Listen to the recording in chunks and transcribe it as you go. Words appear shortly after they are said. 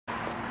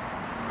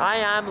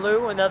Hi, I'm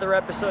Lou, another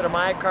episode of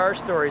My Car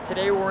Story.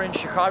 Today we're in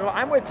Chicago.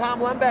 I'm with Tom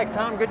Lembeck.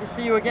 Tom, good to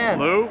see you again.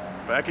 Lou,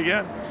 back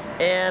again.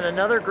 And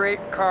another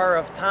great car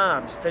of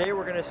Tom's. Today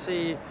we're going to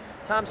see,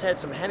 Tom's had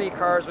some Hemi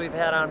cars we've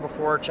had on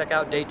before. Check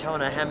out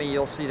Daytona Hemi,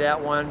 you'll see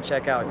that one.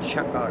 Check out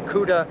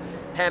Cuda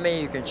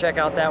Hemi, you can check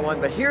out that one.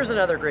 But here's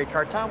another great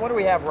car. Tom, what do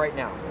we have right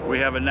now? We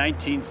have a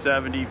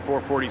 1970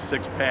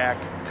 446 pack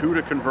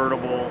Cuda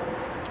Convertible,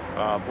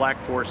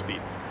 black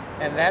 4-speed.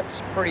 And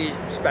that's pretty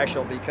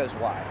special because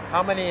why?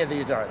 How many of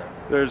these are there?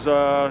 There's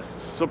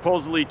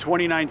supposedly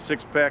 29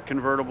 6-pack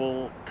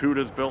convertible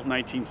Cudas built in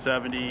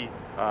 1970,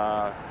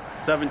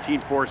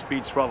 17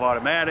 4-speeds, 12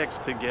 automatics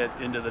to get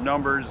into the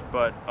numbers,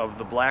 but of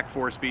the black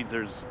 4-speeds,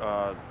 there's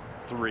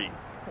 3.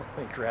 Let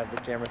me grab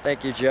the camera.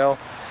 Thank you, Joe.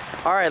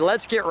 All right,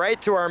 let's get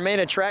right to our main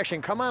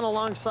attraction. Come on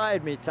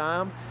alongside me,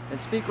 Tom, and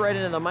speak right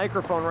into the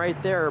microphone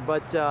right there.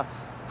 But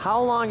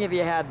how long have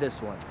you had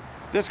this one?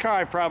 This car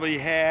I've probably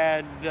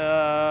had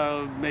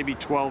maybe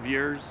 12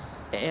 years.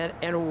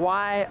 And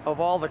why, of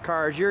all the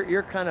cars,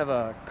 you're kind of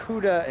a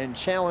Cuda and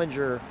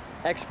Challenger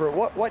expert.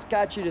 What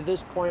got you to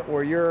this point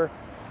where you're,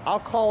 I'll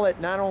call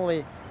it not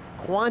only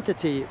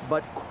quantity,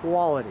 but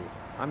quality?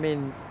 I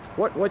mean,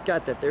 what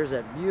got that? There's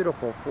that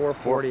beautiful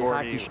 440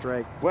 hockey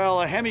strike.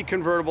 Well, a Hemi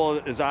convertible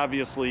is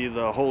obviously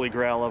the holy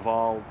grail of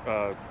all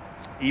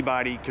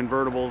e-body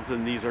convertibles,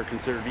 and these are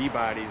considered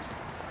e-bodies.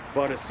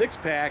 But a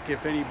 6-pack,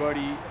 if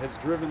anybody has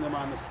driven them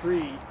on the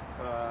street,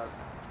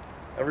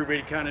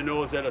 everybody kind of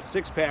knows that a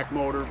 6-pack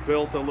motor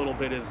built a little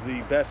bit is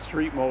the best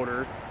street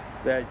motor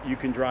that you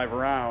can drive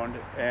around.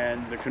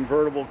 And the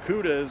convertible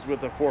Cudas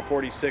with a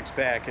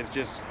 446-pack is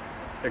just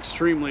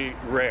extremely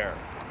rare.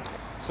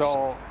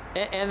 So,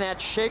 and that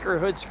shaker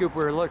hood scoop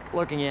we're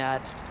looking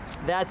at,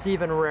 that's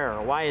even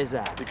rarer. Why is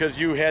that? Because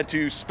you had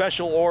to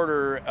special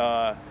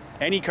order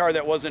any car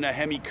that wasn't a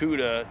Hemi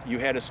Cuda, you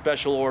had to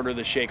special order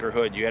the shaker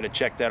hood. You had to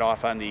check that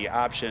off on the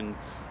option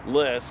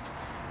list,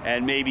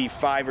 and maybe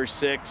 5 or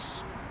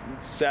 6,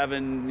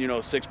 7,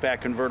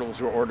 6-pack convertibles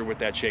were ordered with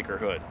that shaker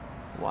hood.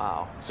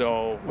 Wow.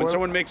 So when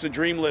someone makes a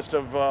dream list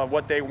of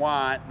what they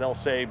want, they'll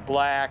say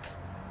black,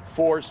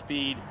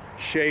 4-speed,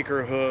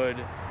 shaker hood,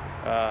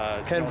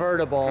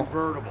 convertible.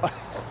 Convertible.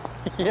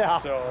 Yeah.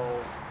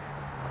 So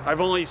I've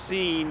only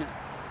seen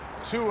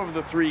 2 of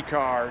the 3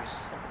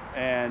 cars.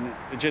 And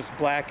just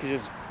black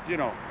is,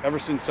 ever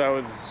since I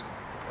was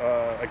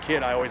a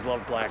kid, I always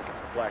loved black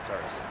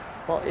cars.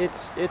 Well,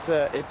 it's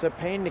a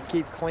pain to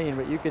keep clean,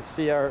 but you could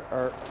see our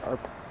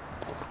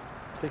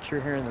picture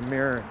here in the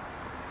mirror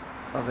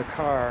of the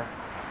car.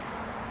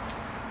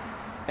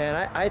 And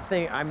I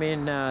think,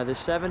 the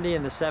 70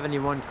 and the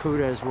 71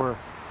 Cudas were,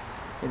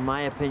 in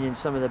my opinion,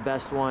 some of the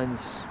best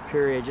ones,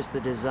 period, just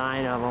the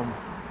design of them.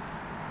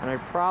 And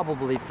I'd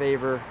probably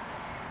favor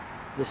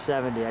the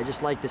 70. I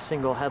just like the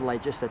single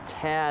headlight just a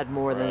tad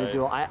more than the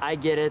dual. I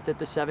get it that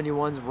the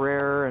 71's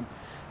rare and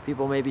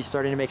people may be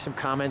starting to make some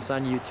comments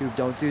on YouTube.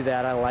 Don't do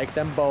that. I like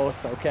them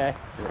both, okay?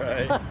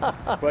 Right.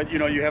 But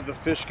you have the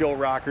fishgill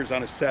rockers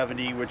on a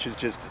 70, which is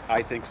just,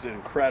 I think, is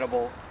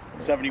incredible.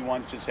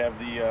 71s just have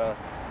the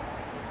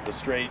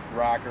straight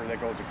rocker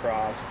that goes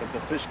across, but the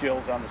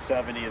fishgills on the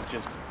 70 is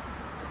just,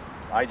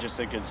 I just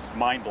think it's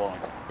mind-blowing.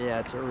 Yeah,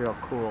 it's a real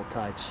cool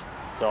touch.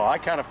 So I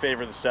kind of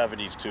favor the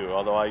 70s too,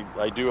 although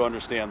I do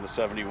understand the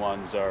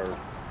 71s are,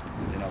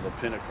 the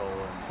pinnacle.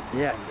 And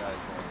yeah,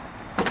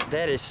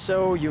 that is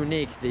so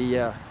unique.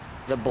 The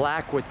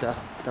black with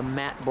the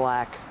matte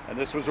black. And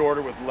this was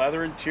ordered with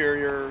leather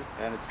interior,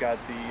 and it's got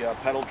the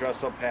pedal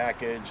dress-up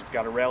package. It's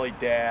got a rally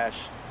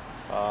dash,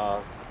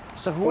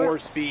 so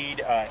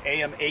 4-speed,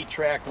 AM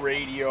 8-track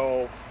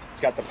radio. It's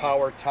got the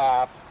power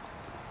top.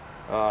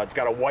 It's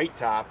got a white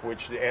top,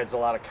 which adds a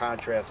lot of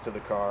contrast to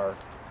the car.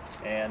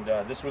 And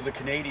this was a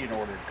Canadian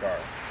ordered car.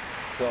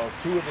 So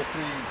 2 of the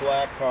 3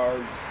 black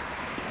cars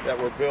that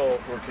were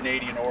built were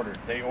Canadian ordered.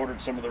 They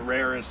ordered some of the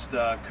rarest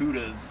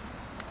Cudas.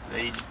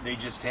 They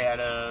just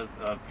had a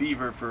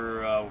fever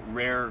for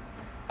rare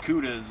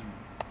Cudas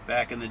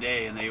back in the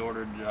day, and they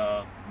ordered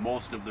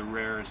most of the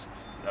rarest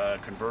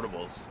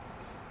convertibles.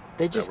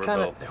 They just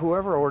kind of,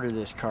 whoever ordered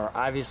this car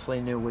obviously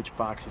knew which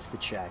boxes to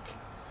check.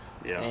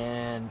 Yeah.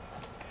 And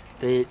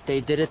they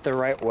did it the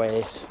right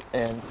way,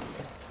 and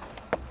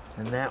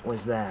that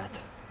was that.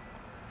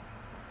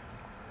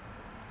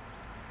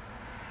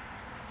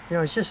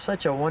 It's just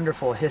such a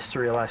wonderful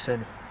history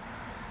lesson,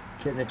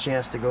 getting the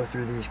chance to go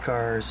through these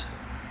cars.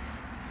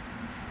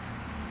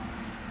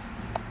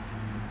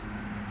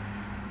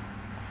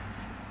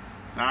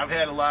 Now, I've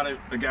had a lot of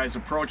the guys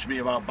approach me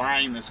about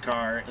buying this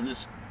car, and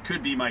this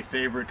could be my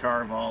favorite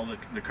car of all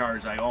the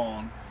cars I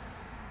own.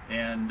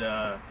 And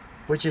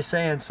which is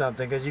saying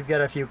something, because you've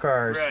got a few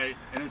cars. Right,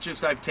 and it's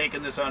just I've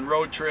taken this on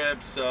road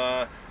trips.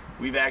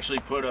 We've actually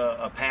put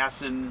a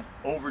Passon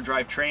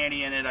overdrive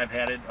tranny in it. I've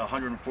had it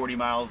 140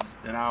 miles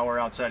an hour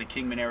outside of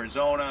Kingman,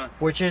 Arizona.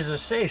 Which is a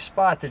safe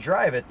spot to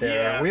drive it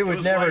there. Yeah, we would it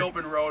was never. wide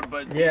open road,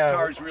 but these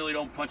cars really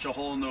don't punch a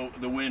hole in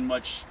the wind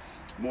much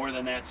more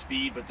than that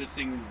speed. But this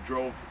thing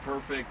drove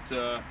perfect.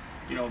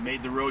 you know,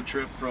 made the road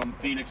trip from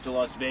Phoenix to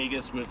Las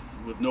Vegas with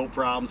no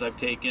problems. I've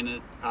taken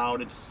it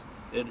out.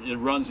 It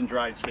runs and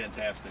drives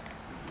fantastic.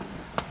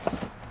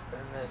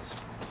 And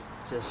that's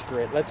just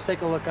great. Let's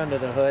take a look under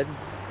the hood.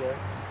 Okay.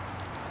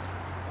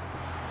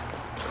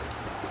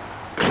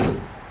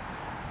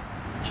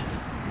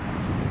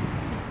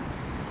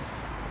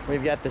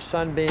 We've got the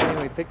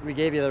sunbeam. We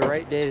gave you the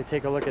right day to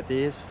take a look at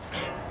these.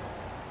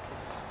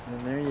 And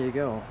there you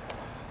go.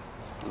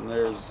 And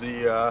there's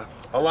the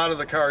a lot of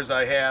the cars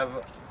I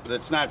have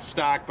that's not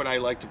stock, but I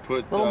like to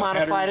put little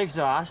modified headers.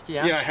 Exhaust,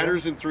 yeah. Yeah, sure.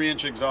 headers and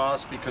 3-inch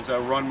exhaust because I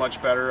run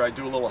much better. I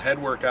do a little head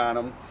work on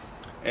them,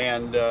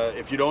 and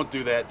if you don't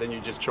do that, then you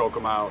just choke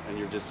them out, and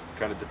you're just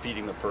kind of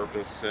defeating the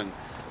purpose. And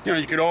you know,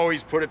 you could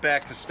always put it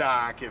back to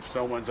stock if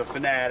someone's a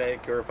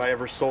fanatic, or if I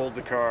ever sold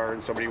the car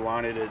and somebody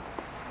wanted it,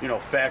 you know,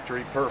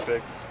 factory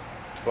perfect.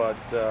 But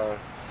you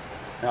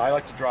know, I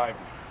like to drive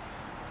them,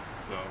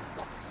 so.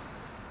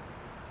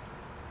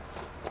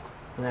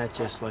 And that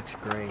just looks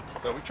great.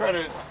 So we try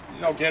to,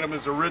 you know, get them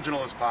as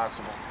original as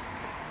possible.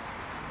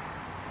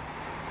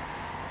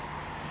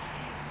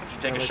 If you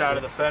take a shot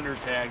of the fender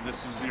tag,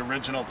 this is the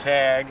original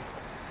tag.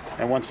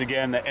 And once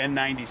again, the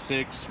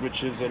N96,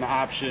 which is an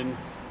option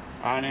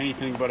on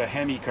anything but a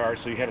Hemi car.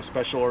 So you had a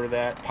special order of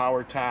that.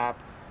 Power top,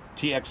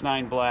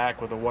 TX9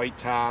 black with a white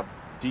top,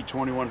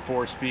 D21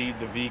 4-speed,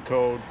 the V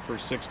code for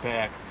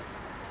 6-pack.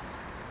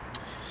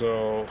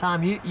 So,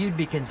 Tom, you'd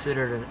be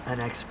considered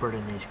an expert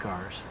in these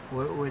cars.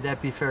 Would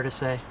that be fair to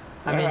say?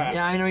 I mean,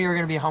 yeah, I know you're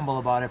going to be humble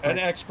about it, but an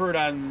expert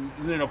on,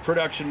 you know,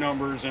 production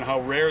numbers and how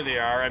rare they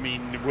are. I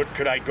mean,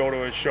 could I go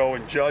to a show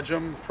and judge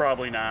them?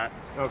 Probably not.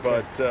 Okay.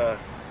 But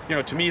you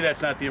know, to me,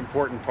 that's not the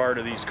important part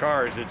of these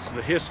cars. It's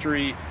the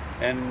history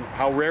and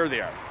how rare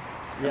they are,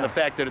 and the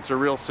fact that it's a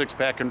real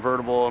 6-pack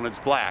convertible and it's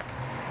black.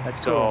 That's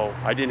so cool.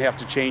 I didn't have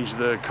to change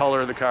the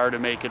color of the car to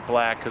make it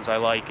black because I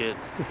like it.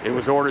 It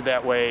was ordered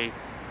that way.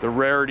 The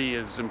rarity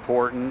is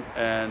important,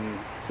 and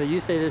so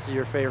you say this is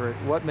your favorite.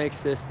 What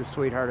makes this the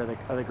sweetheart of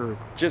the group?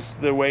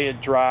 just the way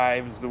it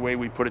drives, the way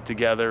we put it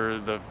together,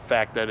 the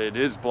fact that it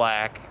is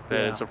black,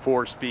 that it's a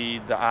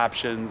 4-speed, the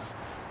options,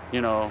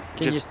 you know.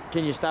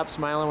 Can you stop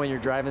smiling when you're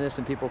driving this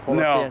and people pull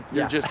up to you? No,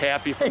 you're just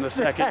happy from the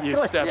second you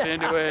step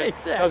into it.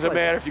 Exactly. Doesn't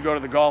matter if you go to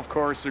the golf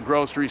course, the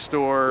grocery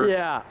store,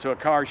 to a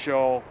car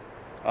show.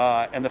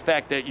 And the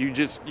fact that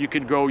you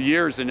could go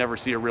years and never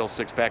see a real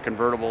 6-pack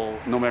convertible,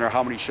 no matter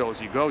how many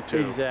shows you go to.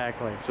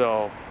 Exactly.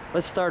 So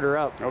let's start her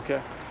up. Okay. Ooh,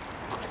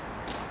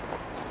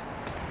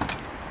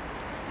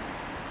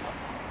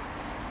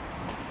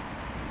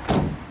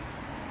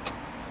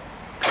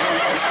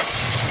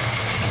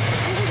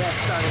 that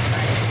started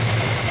nice.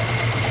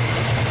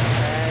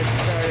 That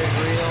started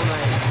real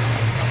nice.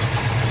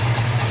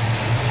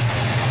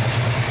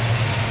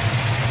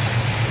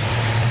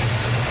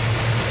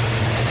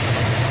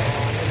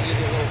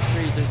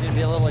 There's going to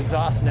be a little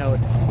exhaust note.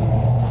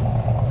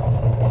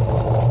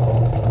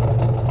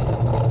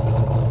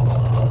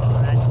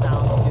 Oh, that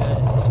sounds good.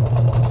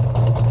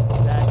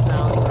 That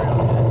sounds real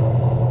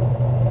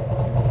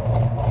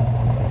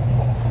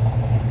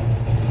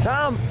good.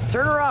 Tom,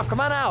 turn her off. Come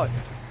on out.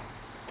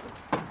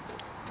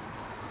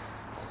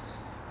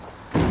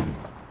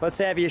 Let's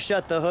have you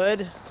shut the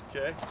hood.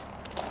 Okay.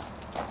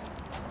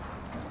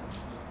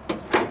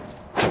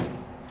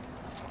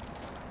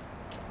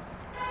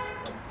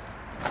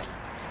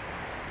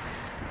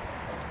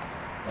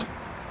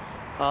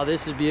 Oh,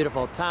 this is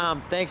beautiful.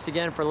 Tom, thanks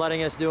again for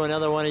letting us do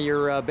another one of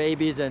your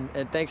babies, and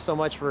thanks so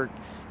much for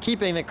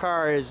keeping the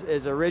car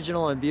as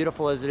original and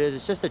beautiful as it is.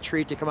 It's just a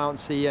treat to come out and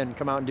see you and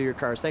come out and do your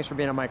cars. Thanks for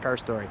being on My Car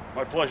Story.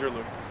 My pleasure,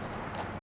 Luke.